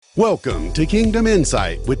Welcome to Kingdom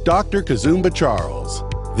Insight with Dr. Kazumba Charles.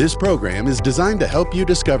 This program is designed to help you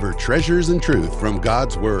discover treasures and truth from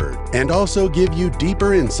God's Word and also give you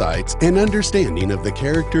deeper insights and understanding of the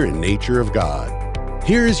character and nature of God.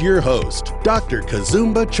 Here is your host, Dr.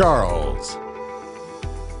 Kazumba Charles.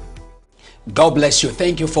 God bless you.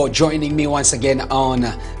 Thank you for joining me once again on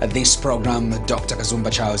this program. Dr.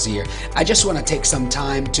 Kazumba Charles here. I just want to take some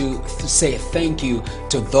time to say thank you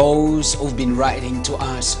to those who've been writing to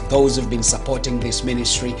us, those who've been supporting this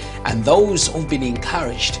ministry, and those who've been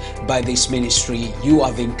encouraged by this ministry. You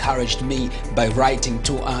have encouraged me by writing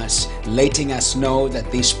to us, letting us know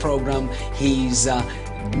that this program is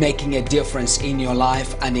making a difference in your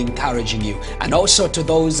life and encouraging you. And also to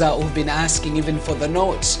those who've been asking even for the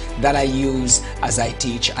notes that I use as I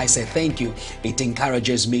teach, I say thank you. It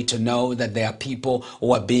encourages me to know that there are people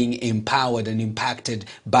who are being empowered and impacted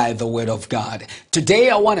by the Word of God.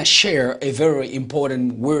 Today I want to share a very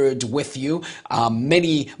important word with you.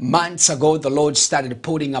 Many months ago, the Lord started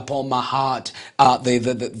putting upon my heart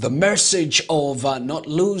the message of not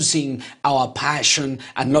losing our passion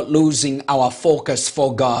and not losing our focus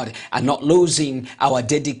for God and not losing our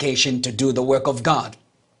dedication to do the work of God.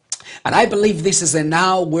 And I believe this is a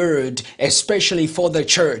now word, especially for the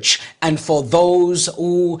church and for those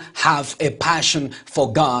who have a passion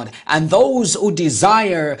for God and those who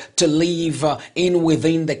desire to live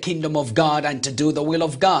within the kingdom of God and to do the will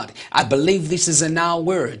of God. I believe this is a now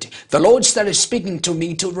word. The Lord started speaking to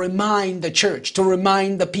me to remind the church, to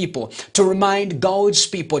remind the people, to remind God's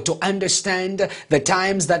people to understand the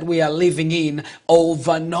times that we are living in of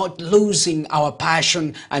not losing our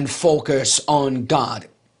passion and focus on God.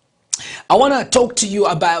 I want to talk to you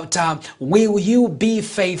about will you be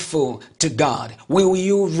faithful to God? Will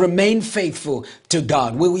you remain faithful to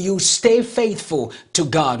God? Will you stay faithful to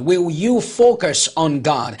God? Will you focus on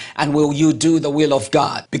God? And will you do the will of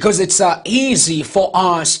God? Because it's easy for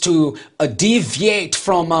us to deviate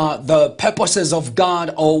from the purposes of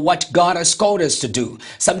God or what God has called us to do.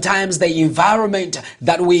 Sometimes the environment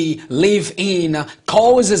that we live in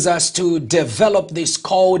causes us to develop this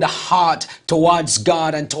cold heart towards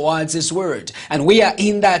God and towards His Word. And we are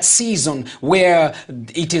in that season where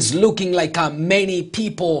it is looking like many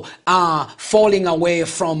people are falling away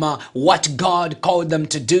from what God called them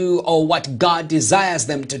to do or what God desires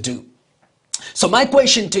them to do. So my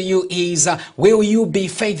question to you is, will you be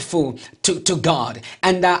faithful to God?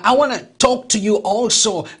 And I want to talk to you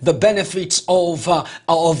also the benefits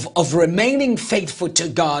of remaining faithful to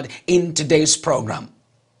God in today's program.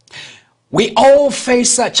 We all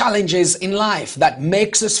face challenges in life that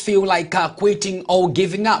makes us feel like quitting or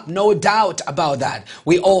giving up. No doubt about that.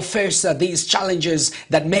 We all face these challenges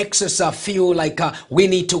that makes us feel like we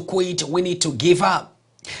need to quit, we need to give up.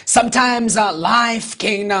 Sometimes life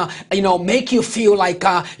can, make you feel like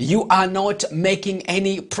you are not making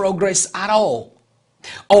any progress at all.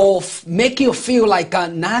 Or make you feel like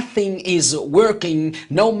nothing is working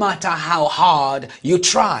no matter how hard you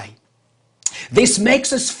try. This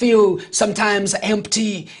makes us feel sometimes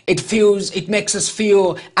empty. It makes us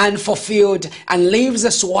feel unfulfilled and leaves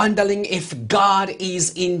us wondering if God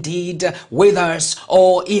is indeed with us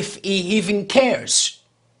or if He even cares.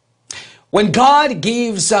 When God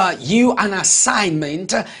gives you an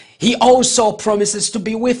assignment, He also promises to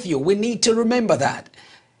be with you. We need to remember that.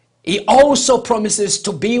 He also promises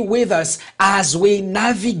to be with us as we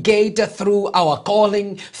navigate through our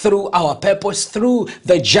calling, through our purpose, through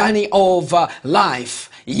the journey of life.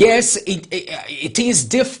 Yes, it is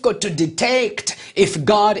difficult to detect if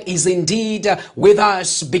God is indeed with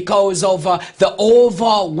us because of the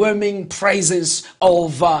overwhelming presence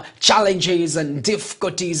of challenges and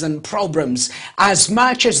difficulties and problems. As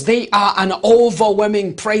much as they are an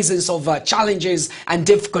overwhelming presence of challenges and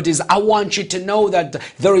difficulties, I want you to know that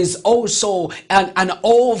there is also an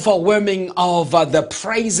overwhelming of the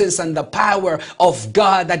praises and the power of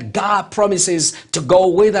God, that God promises to go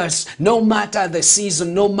with us no matter the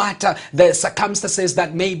season, no matter the circumstances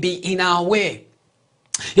that may be in our way.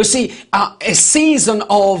 You see, a season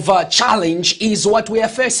of challenge is what we are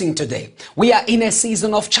facing today. We are in a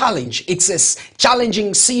season of challenge. It's a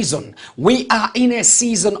challenging season. We are in a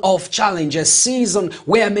season of challenge, a season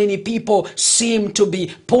where many people seem to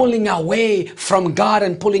be pulling away from God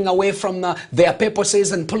and pulling away from their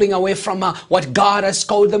purposes and pulling away from what God has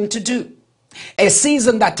called them to do. A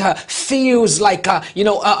season that feels like,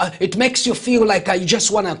 it makes you feel like you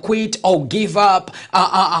just want to quit or give up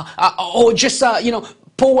or just,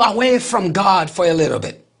 pull away from God for a little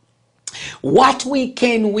bit. What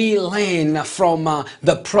can we learn from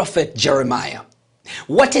the prophet Jeremiah?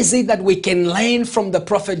 What is it that we can learn from the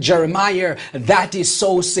prophet Jeremiah that is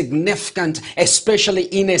so significant, especially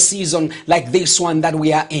in a season like this one that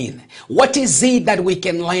we are in? What is it that we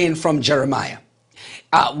can learn from Jeremiah?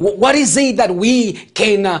 What is it that we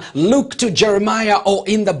can look to Jeremiah or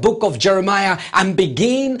in the book of Jeremiah and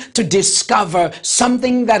begin to discover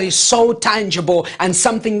something that is so tangible and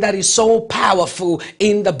something that is so powerful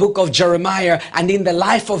in the book of Jeremiah and in the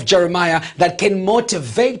life of Jeremiah that can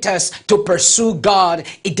motivate us to pursue God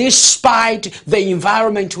despite the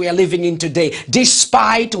environment we are living in today,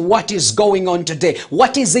 despite what is going on today?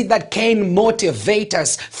 What is it that can motivate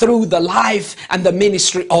us through the life and the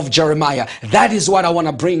ministry of Jeremiah? That is what I want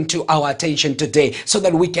to bring to our attention today, so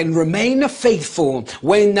that we can remain faithful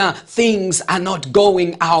when things are not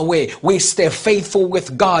going our way. We stay faithful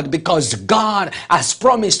with God because God has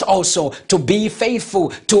promised also to be faithful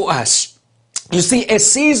to us. You see, a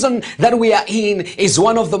season that we are in is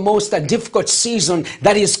one of the most difficult seasons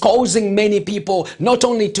that is causing many people not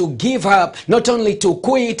only to give up, not only to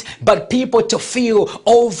quit, but people to feel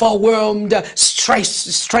overwhelmed,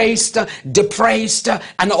 stressed, depressed,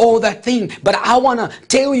 and all that thing. But I want to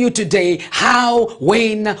tell you today how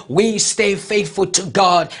when we stay faithful to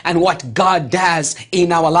God and what God does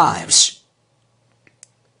in our lives.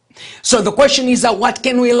 So the question is, what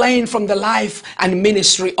can we learn from the life and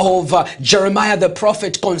ministry of Jeremiah the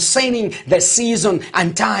prophet concerning the season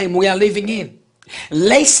and time we are living in?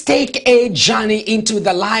 Let's take a journey into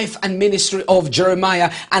the life and ministry of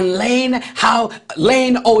Jeremiah and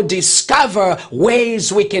learn or discover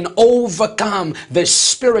ways we can overcome the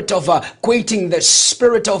spirit of quitting, the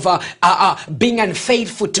spirit of being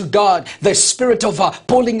unfaithful to God, the spirit of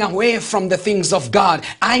pulling away from the things of God.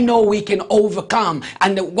 I know we can overcome,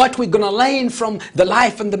 and what we're going to learn from the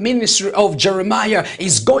life and the ministry of Jeremiah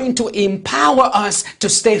is going to empower us to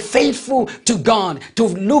stay faithful to God, to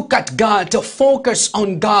look at God, to focus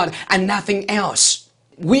on God and nothing else.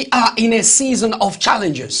 We are in a season of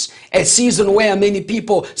challenges, a season where many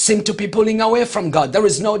people seem to be pulling away from God. There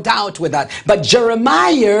is no doubt with that. But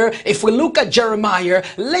Jeremiah, if we look at Jeremiah,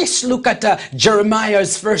 let's look at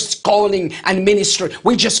Jeremiah's first calling and ministry.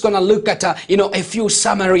 We're just going to look at a few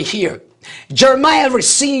summary here. Jeremiah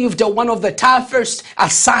received one of the toughest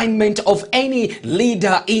assignment of any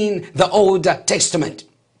leader in the Old Testament.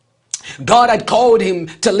 God had called him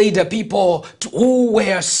to lead a people who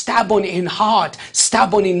were stubborn in heart,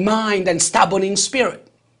 stubborn in mind, and stubborn in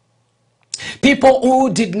spirit. People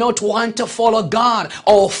who did not want to follow God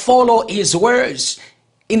or follow his words.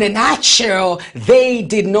 In a nutshell, they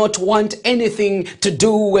did not want anything to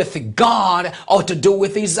do with God or to do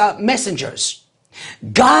with his messengers.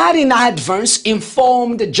 God in advance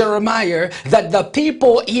informed Jeremiah that the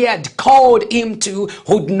people he had called him to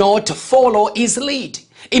would not follow his lead.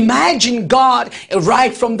 Imagine God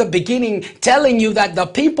right from the beginning telling you that the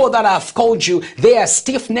people that I've called you, they are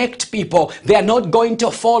stiff-necked people. They are not going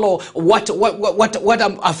to follow what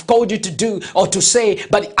I've called you to do or to say,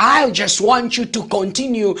 but I just want you to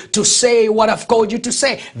continue to say what I've called you to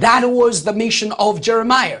say. That was the mission of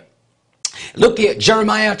Jeremiah. Look here,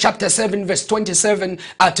 Jeremiah chapter 7 verse 27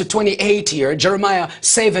 to 28 here. Jeremiah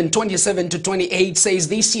 7, 27 to 28 says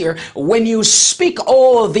this here: when you speak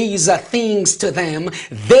all these things to them,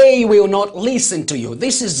 they will not listen to you.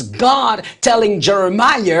 This is God telling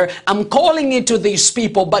Jeremiah, I'm calling you to these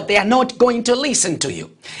people, but they are not going to listen to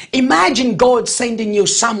you. Imagine God sending you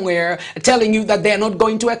somewhere, telling you that they are not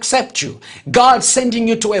going to accept you. God sending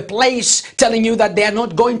you to a place, telling you that they are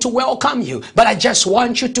not going to welcome you. But I just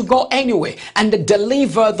want you to go anyway and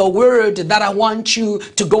deliver the word that I want you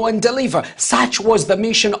to go and deliver. Such was the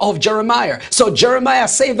mission of Jeremiah. So Jeremiah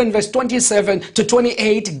 7 verse 27 to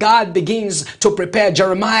 28, God begins to prepare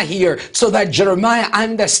Jeremiah here so that Jeremiah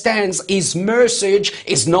understands his message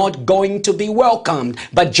is not going to be welcomed.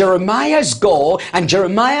 But Jeremiah's goal and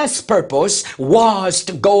Jeremiah's purpose was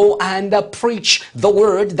to go and preach the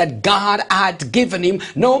word that God had given him,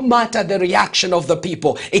 no matter the reaction of the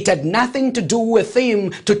people. It had nothing to do with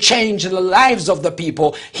him to change the lives of the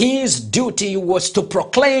people. His duty was to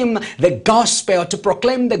proclaim the gospel, to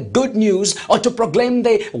proclaim the good news, or to proclaim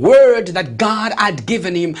the word that God had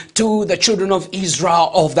given him to the children of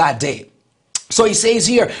Israel of that day. So he says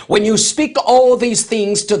here, when you speak all these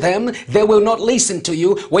things to them, they will not listen to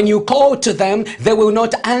you. When you call to them, they will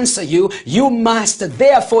not answer you. You must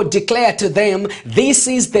therefore declare to them, this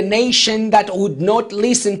is the nation that would not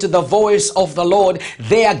listen to the voice of the Lord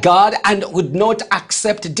their God and would not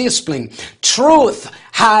accept discipline. Truth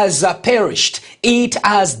has perished. It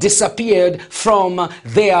has disappeared from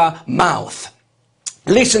their mouth.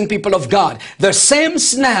 Listen, people of God, the same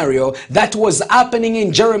scenario that was happening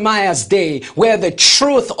in Jeremiah's day, where the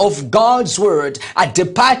truth of God's word had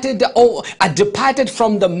departed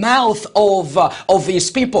from the mouth of his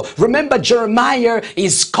people. Remember, Jeremiah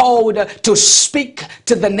is called to speak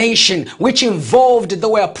to the nation, which involved, there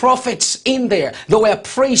were prophets in there, there were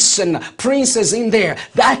priests and princes in there.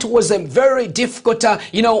 That was a very difficult,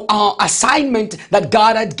 assignment that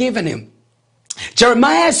God had given him.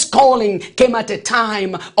 Jeremiah's calling came at a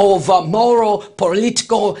time of moral,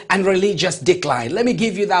 political, and religious decline. Let me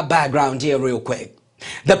give you that background here real quick.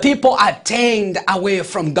 The people had turned away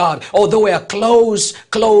from God, or they were close,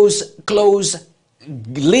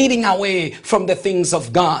 leading away from the things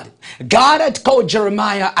of God. God had called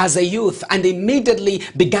Jeremiah as a youth and immediately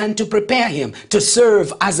began to prepare him to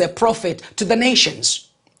serve as a prophet to the nations.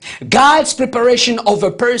 God's preparation of a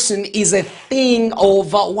person is a thing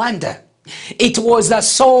of wonder. It was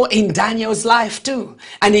so in Daniel's life too,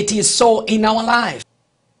 and it is so in our life.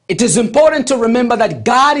 It is important to remember that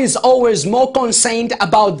God is always more concerned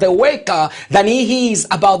about the worker than he is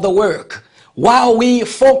about the work. While we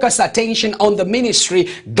focus attention on the ministry,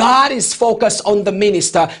 God is focused on the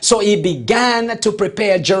minister. So he began to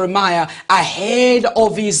prepare Jeremiah ahead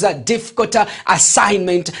of his difficult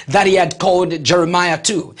assignment that he had called Jeremiah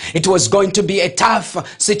to. It was going to be a tough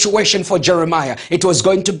situation for Jeremiah. It was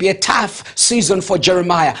going to be a tough season for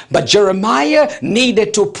Jeremiah. But Jeremiah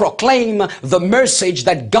needed to proclaim the message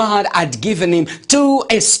that God had given him to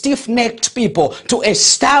a stiff-necked people, to a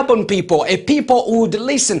stubborn people, a people who would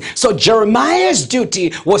listen. So Jeremiah's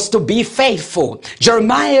duty was to be faithful.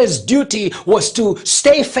 Jeremiah's duty was to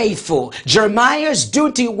stay faithful. Jeremiah's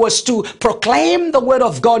duty was to proclaim the word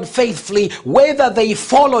of God faithfully, whether they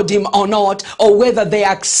followed him or not, or whether they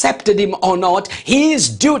accepted him or not. His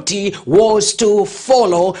duty was to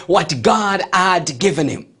follow what God had given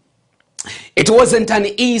him. It wasn't an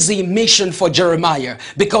easy mission for Jeremiah,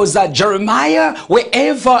 because Jeremiah,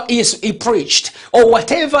 wherever he preached or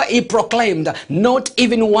whatever he proclaimed, not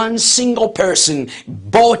even one single person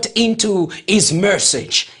bought into his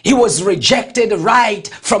message. He was rejected right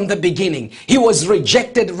from the beginning. He was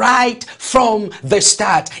rejected right from the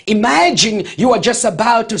start. Imagine you are just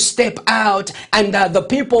about to step out, and the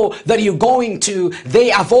people that you're going to, they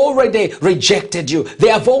have already rejected you. They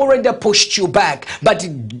have already pushed you back. But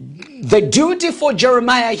the duty for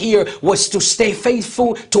Jeremiah here was to stay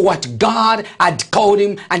faithful to what God had called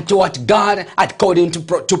him and to what God had called him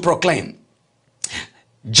to proclaim.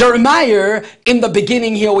 Jeremiah, in the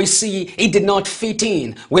beginning here, we see he did not fit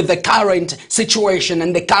in with the current situation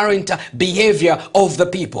and the current behavior of the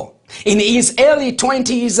people. In his early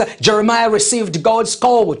 20s, Jeremiah received God's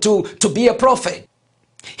call to be a prophet.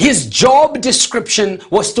 His job description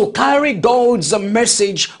was to carry God's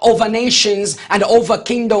message over nations and over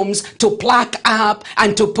kingdoms, to pluck up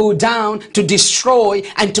and to pull down, to destroy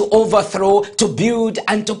and to overthrow, to build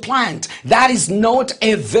and to plant. That is not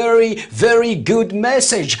a very, very good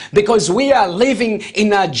message, because we are living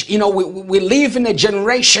in a, we live in a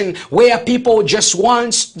generation where people just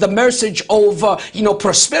want the message of,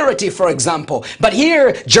 prosperity, for example. But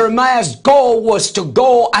here, Jeremiah's goal was to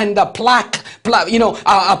go and pluck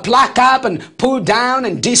up and pull down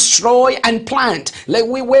and destroy and plant.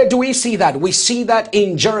 Where do we see that? We see that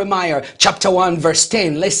in Jeremiah chapter 1 verse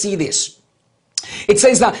 10. Let's see this. It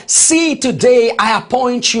says, see, today I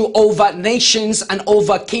appoint you over nations and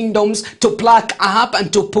over kingdoms, to pluck up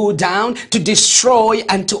and to pull down, to destroy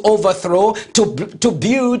and to overthrow, to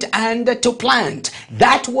build and to plant.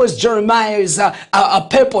 That was Jeremiah's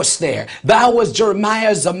purpose there. That was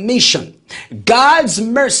Jeremiah's mission. God's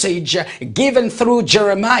message given through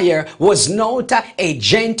Jeremiah was not a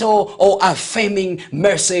gentle or affirming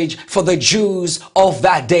message for the Jews of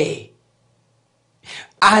that day,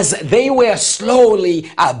 as they were slowly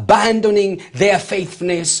abandoning their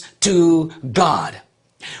faithfulness to God.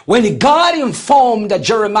 When God informed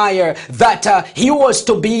Jeremiah that he was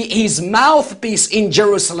to be his mouthpiece in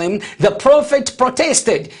Jerusalem, the prophet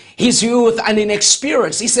protested his youth and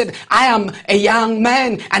inexperience. He said, I am a young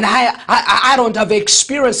man and I don't have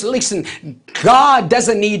experience. Listen, God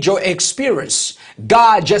doesn't need your experience.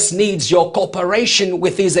 God just needs your cooperation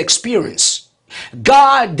with his experience.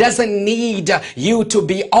 God doesn't need you to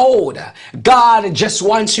be old. God just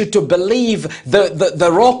wants you to believe the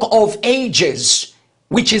rock of ages,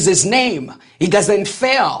 which is his name. He doesn't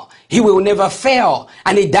fail. He will never fail,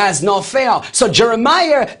 and he does not fail. So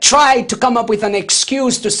Jeremiah tried to come up with an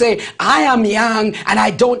excuse to say, I am young and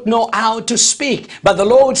I don't know how to speak. But the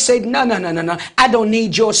Lord said, no. I don't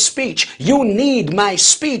need your speech. You need my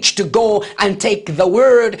speech to go and take the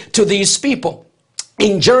word to these people.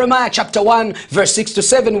 In Jeremiah chapter 1 verse 6 to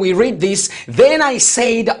 7 we read this. Then I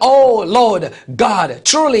said, "Oh Lord God,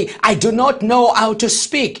 truly I do not know how to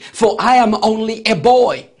speak, for I am only a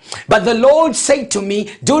boy." But the Lord said to me,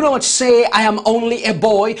 "Do not say I am only a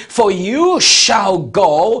boy, for you shall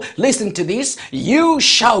go." Listen to this. "You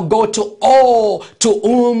shall go to all to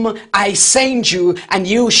whom I send you, and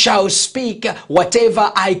you shall speak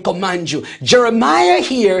whatever I command you." Jeremiah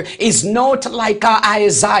here is not like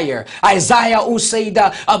Isaiah. Isaiah who said,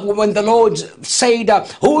 when the Lord said,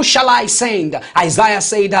 "Who shall I send?" Isaiah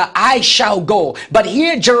said, "I shall go." But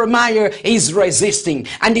here Jeremiah is resisting,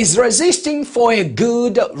 and is resisting for a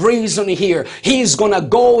good reason here. He's gonna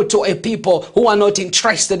go to a people who are not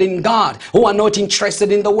interested in God, who are not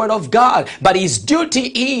interested in the word of God. But his duty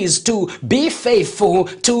is to be faithful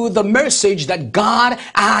to the message that God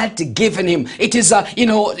had given him. It is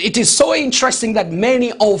it is so interesting that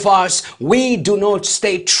many of us, we do not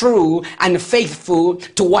stay true and faithful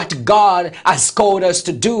to what God has called us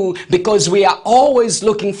to do, because we are always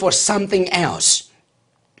looking for something else.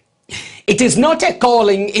 It is not a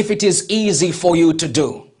calling if it is easy for you to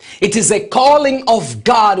do. It is a calling of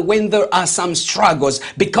God when there are some struggles,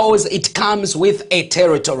 because it comes with a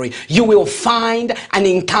territory. You will find and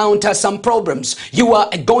encounter some problems. You are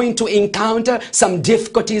going to encounter some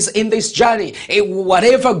difficulties in this journey.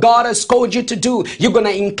 Whatever God has called you to do, you're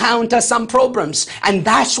going to encounter some problems. And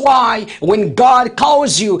that's why when God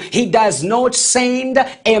calls you, he does not send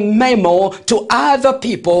a memo to other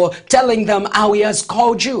people telling them how he has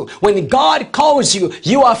called you. When God calls you,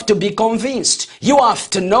 you have to be convinced. You have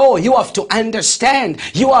to know. You have to understand.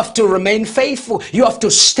 You have to remain faithful. You have to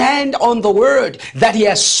stand on the word that he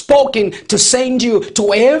has spoken to send you to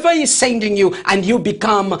wherever he's sending you, and you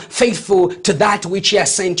become faithful to that which he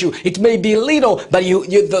has sent you. It may be little, but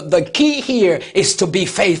the key here is to be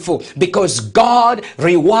faithful, because God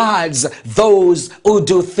rewards those who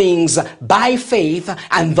do things by faith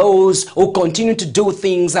and those who continue to do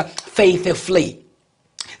things faithfully.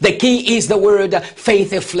 The key is the word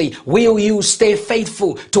faithfully. Will you stay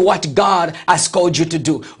faithful to what God has called you to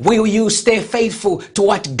do? Will you stay faithful to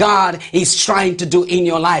what God is trying to do in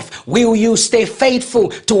your life? Will you stay faithful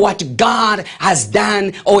to what God has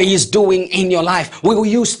done or is doing in your life? Will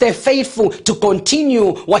you stay faithful to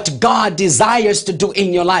continue what God desires to do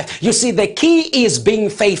in your life? You see, the key is being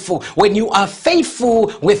faithful. When you are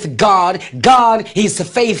faithful with God, God is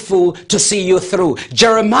faithful to see you through.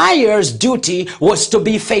 Jeremiah's duty was to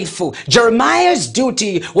be faithful. Jeremiah's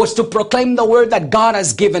duty was to proclaim the word that God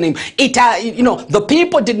has given him. The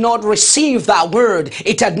people did not receive that word.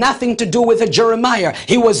 It had nothing to do with Jeremiah.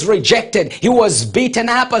 He was rejected. He was beaten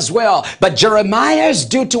up as well. But Jeremiah's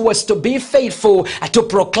duty was to be faithful, to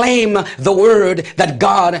proclaim the word that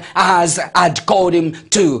God had called him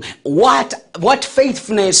to. What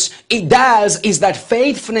faithfulness it does is that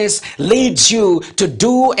faithfulness leads you to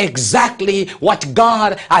do exactly what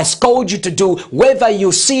God has called you to do. Whether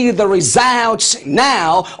you see the results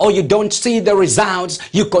now or you don't see the results,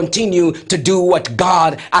 you continue to do what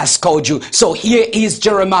God has called you. So here is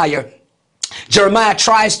Jeremiah. Jeremiah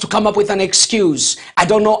tries to come up with an excuse. I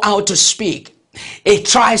don't know how to speak. He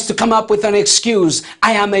tries to come up with an excuse.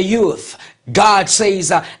 I am a youth. God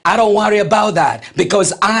says, I don't worry about that,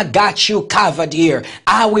 because I got you covered here.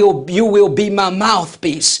 You will be my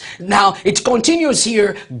mouthpiece. Now it continues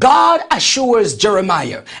here. God assures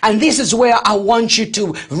Jeremiah, and this is where I want you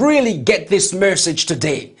to really get this message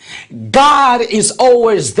today. God is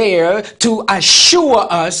always there to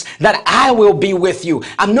assure us that I will be with you.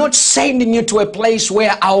 I'm not sending you to a place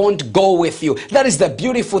where I won't go with you. That is the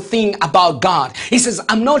beautiful thing about God. He says,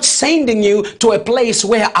 I'm not sending you to a place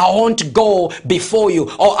where I won't go before you,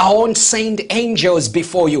 or I won't send angels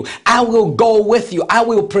before you. I will go with you. I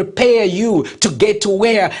will prepare you to get to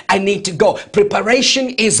where I need to go.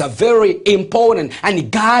 Preparation is very important, and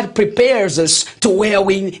God prepares us to where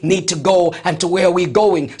we need to go and to where we're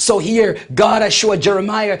going. So here, God assured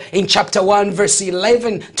Jeremiah in chapter 1, verse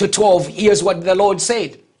 11 to 12. Here's what the Lord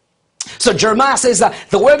said. So Jeremiah says,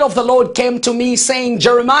 the word of the Lord came to me saying,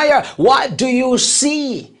 Jeremiah, what do you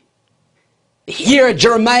see? Here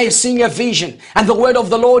Jeremiah is seeing a vision, and the word of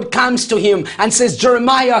the Lord comes to him and says,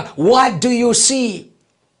 Jeremiah, what do you see?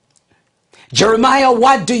 Jeremiah,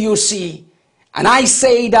 what do you see? And I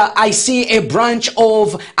said, I see a branch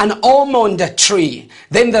of an almond tree.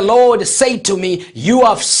 Then the Lord said to me, you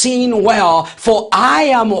have seen well, for I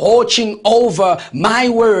am watching over my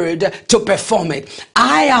word to perform it.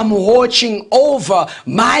 I am watching over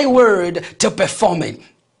my word to perform it.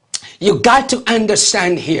 You got to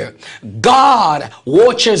understand here, God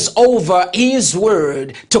watches over his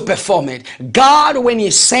word to perform it. God, when he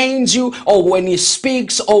sends you, or when he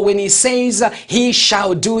speaks, or when he says he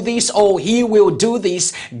shall do this, or he will do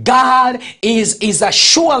this, God is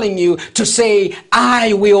assuring you to say,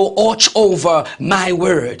 I will watch over my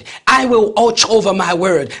word. I will watch over my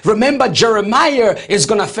word. Remember, Jeremiah is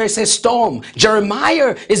going to face a storm.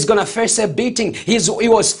 Jeremiah is going to face a beating. He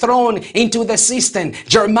was thrown into the cistern.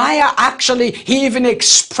 Jeremiah actually, he even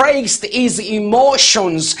expressed his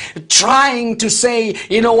emotions, trying to say,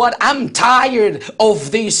 you know what, I'm tired of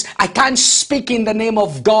this. I can't speak in the name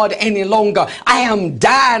of God any longer. I am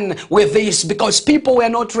done with this because people were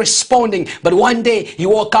not responding. But one day he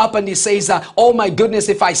woke up and he says, oh my goodness,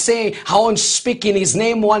 if I say I won't speak in his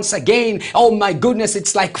name once again, oh my goodness,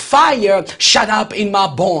 it's like fire shut up in my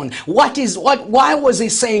bone. Why was he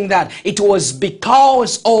saying that? It was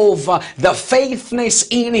because of the faithfulness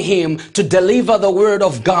in him to deliver the word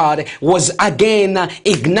of God was again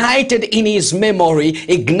ignited in his memory,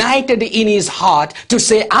 ignited in his heart to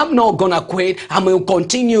say, I'm not gonna quit. I'm going to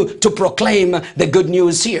continue to proclaim the good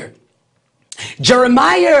news here.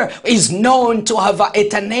 Jeremiah is known to have a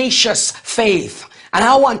tenacious faith. And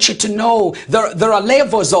I want you to know there are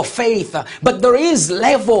levels of faith, but there is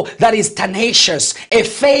level that is tenacious, a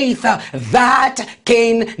faith that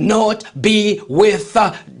cannot be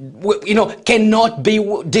cannot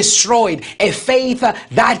be destroyed, a faith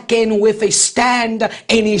that can withstand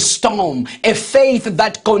any storm, a faith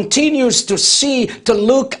that continues to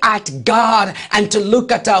look at God and to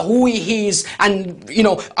look at who he is, and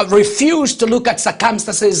refuse to look at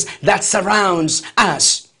circumstances that surrounds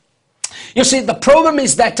us. You see, the problem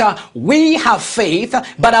is that we have faith,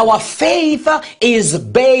 but our faith is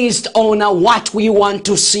based on what we want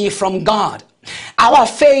to see from God. Our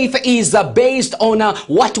faith is based on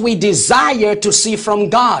what we desire to see from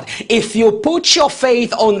God. If you put your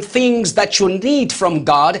faith on things that you need from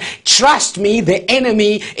God, trust me, the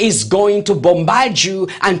enemy is going to bombard you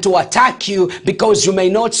and to attack you because you may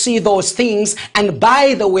not see those things. And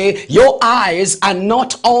by the way, your eyes are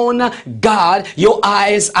not on God. Your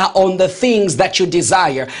eyes are on the things that you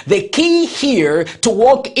desire. The key here to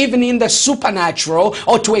walk even in the supernatural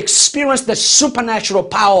or to experience the supernatural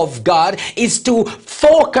power of God is to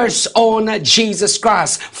focus on Jesus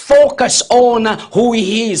Christ. Focus on who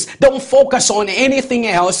he is. Don't focus on anything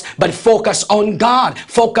else, but focus on God.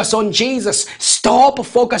 Focus on Jesus. Stop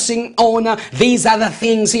focusing on these other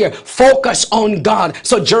things here. Focus on God.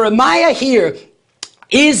 So Jeremiah here,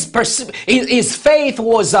 his faith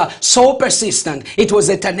was so persistent. It was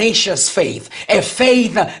a tenacious faith, a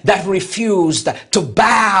faith that refused to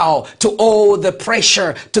bow to all the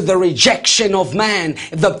pressure, to the rejection of man,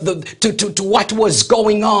 to what was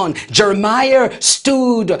going on. Jeremiah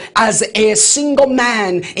stood as a single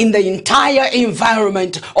man in the entire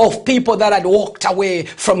environment of people that had walked away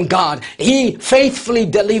from God. He faithfully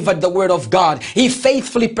delivered the word of God. He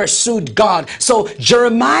faithfully pursued God. So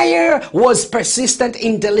Jeremiah was persistent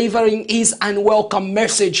in delivering his unwelcome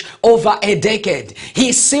message over a decade.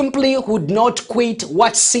 He simply would not quit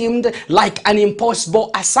what seemed like an impossible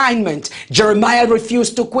assignment. Jeremiah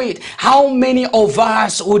refused to quit. How many of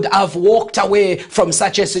us would have walked away from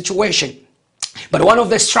such a situation? But one of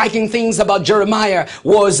the striking things about Jeremiah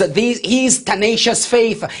was his tenacious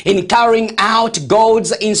faith in carrying out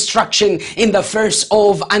God's instruction in the face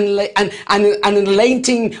of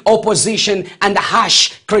unrelenting opposition and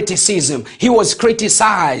harsh criticism. He was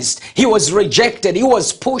criticized, he was rejected, he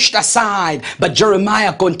was pushed aside, but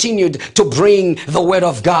Jeremiah continued to bring the word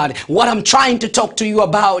of God. What I'm trying to talk to you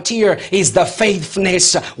about here is the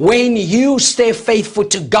faithfulness. When you stay faithful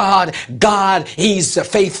to God, God is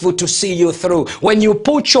faithful to see you through. When you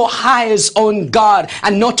put your eyes on God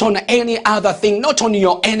and not on any other thing, not on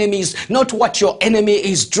your enemies, not what your enemy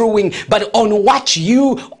is doing, but on what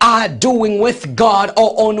you are doing with God,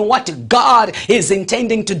 or on what God is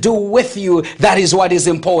intending to do with you, that is what is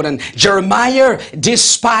important. Jeremiah,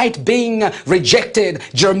 despite being rejected,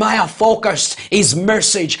 Jeremiah focused his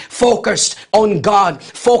message, focused on God,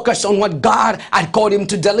 focused on what God had called him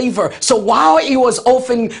to deliver. So while he has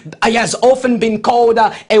often been called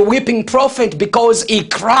a weeping prophet because he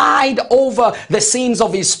cried over the sins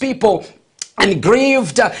of his people and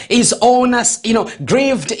grieved his own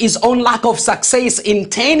lack of success in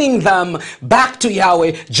turning them back to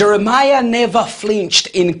Yahweh, Jeremiah never flinched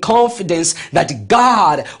in confidence that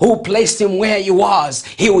God, who placed him where he was,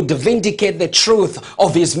 he would vindicate the truth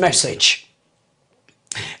of his message.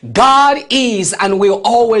 God is and will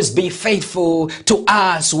always be faithful to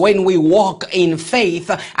us when we walk in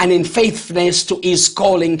faith and in faithfulness to his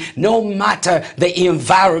calling, no matter the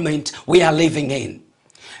environment we are living in.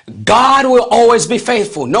 God will always be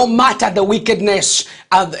faithful, no matter the wickedness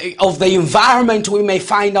of the environment we may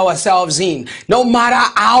find ourselves in. No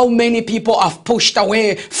matter how many people have pushed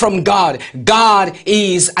away from God, God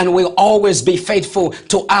is and will always be faithful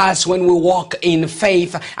to us when we walk in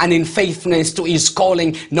faith and in faithfulness to His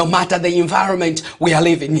calling, no matter the environment we are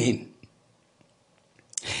living in.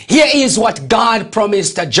 Here is what God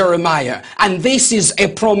promised Jeremiah, and this is a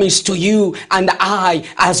promise to you and I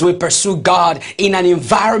as we pursue God in an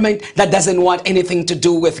environment that doesn't want anything to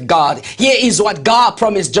do with God. Here is what God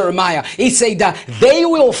promised Jeremiah. He said that they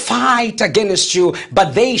will fight against you,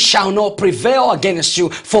 but they shall not prevail against you,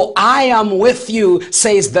 for I am with you,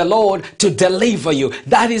 says the Lord, to deliver you.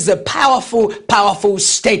 That is a powerful, powerful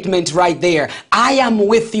statement right there. I am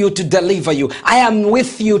with you to deliver you. I am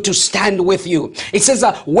with you to stand with you. It says,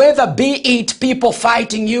 whether be it people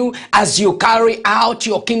fighting you as you carry out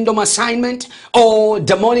your kingdom assignment, or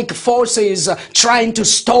demonic forces trying to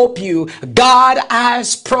stop you, God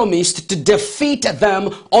has promised to defeat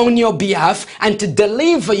them on your behalf and to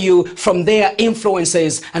deliver you from their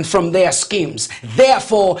influences and from their schemes.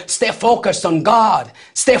 Therefore, stay focused on God.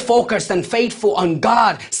 Stay focused and faithful on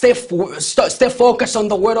God. Stay focused on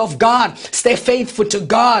the word of God. Stay faithful to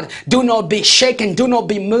God. Do not be shaken. Do not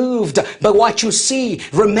be moved by what you see.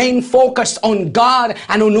 Remain focused on God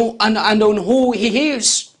and on who He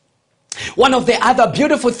is. One of the other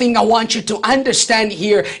beautiful thing I want you to understand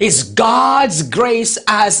here is God's grace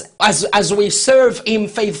as we serve Him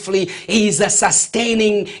faithfully. He is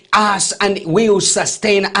sustaining us and will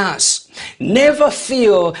sustain us. Never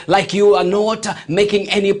feel like you are not making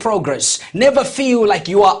any progress. Never feel like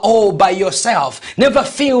you are all by yourself. Never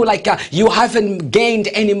feel like you haven't gained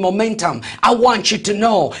any momentum. I want you to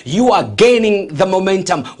know you are gaining the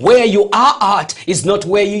momentum. Where you are at is not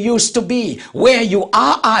where you used to be. Where you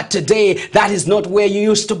are at today, that is not where you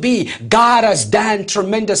used to be. God has done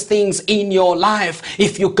tremendous things in your life.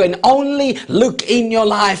 If you can only look in your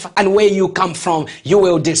life and where you come from, you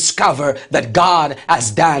will discover that God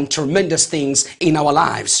has done tremendous things in our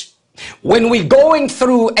lives. When we're going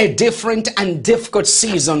through a different and difficult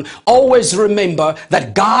season, always remember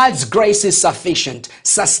that God's grace is sufficient,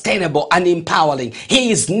 sustainable, and empowering. He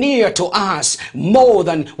is near to us more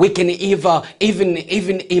than we can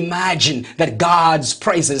even imagine. That God's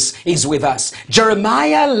presence is with us.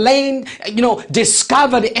 Jeremiah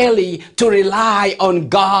discovered early to rely on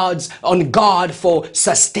God for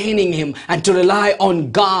sustaining him, and to rely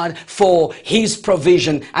on God for His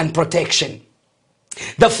provision and protection.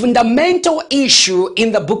 The fundamental issue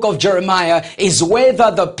in the book of Jeremiah is whether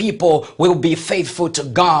the people will be faithful to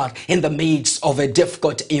God in the midst of a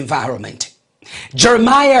difficult environment.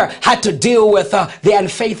 Jeremiah had to deal with the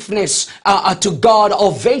unfaithfulness to God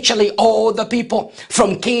of virtually all the people,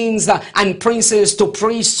 from kings and princes to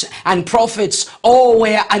priests and prophets. All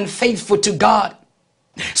were unfaithful to God.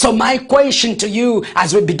 So my question to you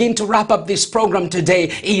as we begin to wrap up this program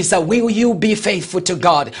today is, will you be faithful to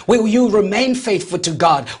God? Will you remain faithful to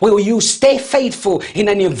God? Will you stay faithful in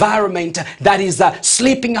an environment that is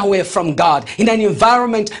slipping away from God? In an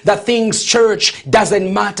environment that thinks church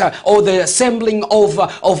doesn't matter, or the assembling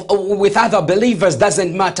with other believers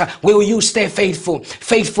doesn't matter? Will you stay faithful?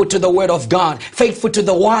 Faithful to the word of God. Faithful to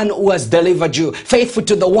the one who has delivered you. Faithful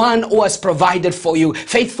to the one who has provided for you.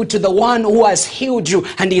 Faithful to the one who has healed you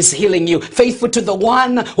and is healing you. Faithful to the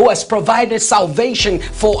one who has provided salvation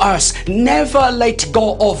for us. Never let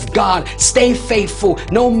go of God. Stay faithful.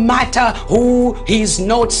 No matter who is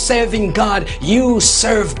not serving God, you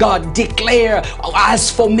serve God. Declare, as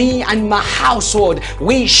for me and my household,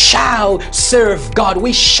 we shall serve God.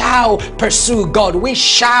 We shall pursue God. We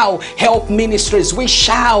shall help ministries. We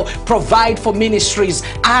shall provide for ministries.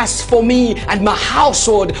 As for me and my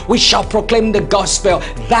household, we shall proclaim the gospel.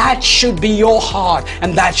 That should be your heart,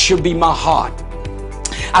 and that should be my heart.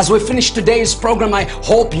 As we finish today's program, I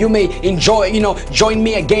hope you may join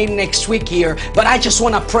me again next week here. But I just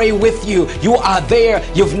want to pray with you. You are there,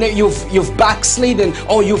 you've backslidden,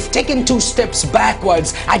 or you've taken 2 steps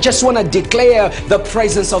backwards. I just want to declare the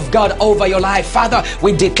presence of God over your life. Father,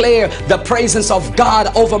 we declare the presence of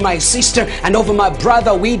God over my sister and over my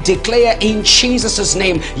brother. We declare in Jesus'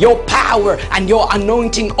 name your power and your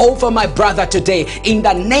anointing over my brother today, in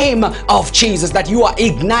the name of Jesus, that you are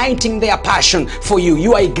igniting their passion for you.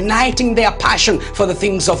 You are igniting their passion for the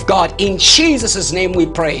things of God. In Jesus' name we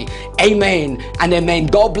pray. Amen and amen.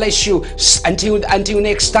 God bless you. Until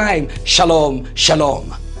next time. Shalom.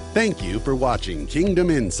 Shalom. Thank you for watching Kingdom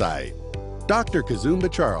Insight. Dr.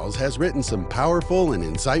 Kazumba Charles has written some powerful and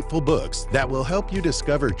insightful books that will help you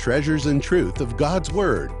discover treasures and truth of God's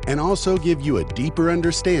Word, and also give you a deeper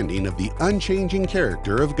understanding of the unchanging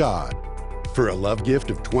character of God. For a love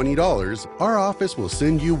gift of $20, our office will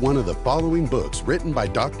send you one of the following books written by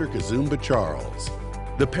Dr. Kazumba Charles: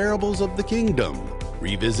 The Parables of the Kingdom,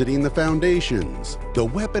 Revisiting the Foundations, The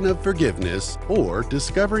Weapon of Forgiveness, or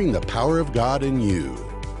Discovering the Power of God in You.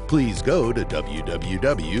 Please go to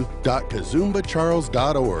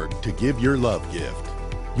www.kazumbacharles.org to give your love gift.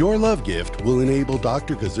 Your love gift will enable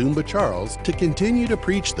Dr. Kazumba Charles to continue to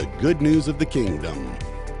preach the good news of the kingdom.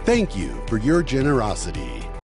 Thank you for your generosity.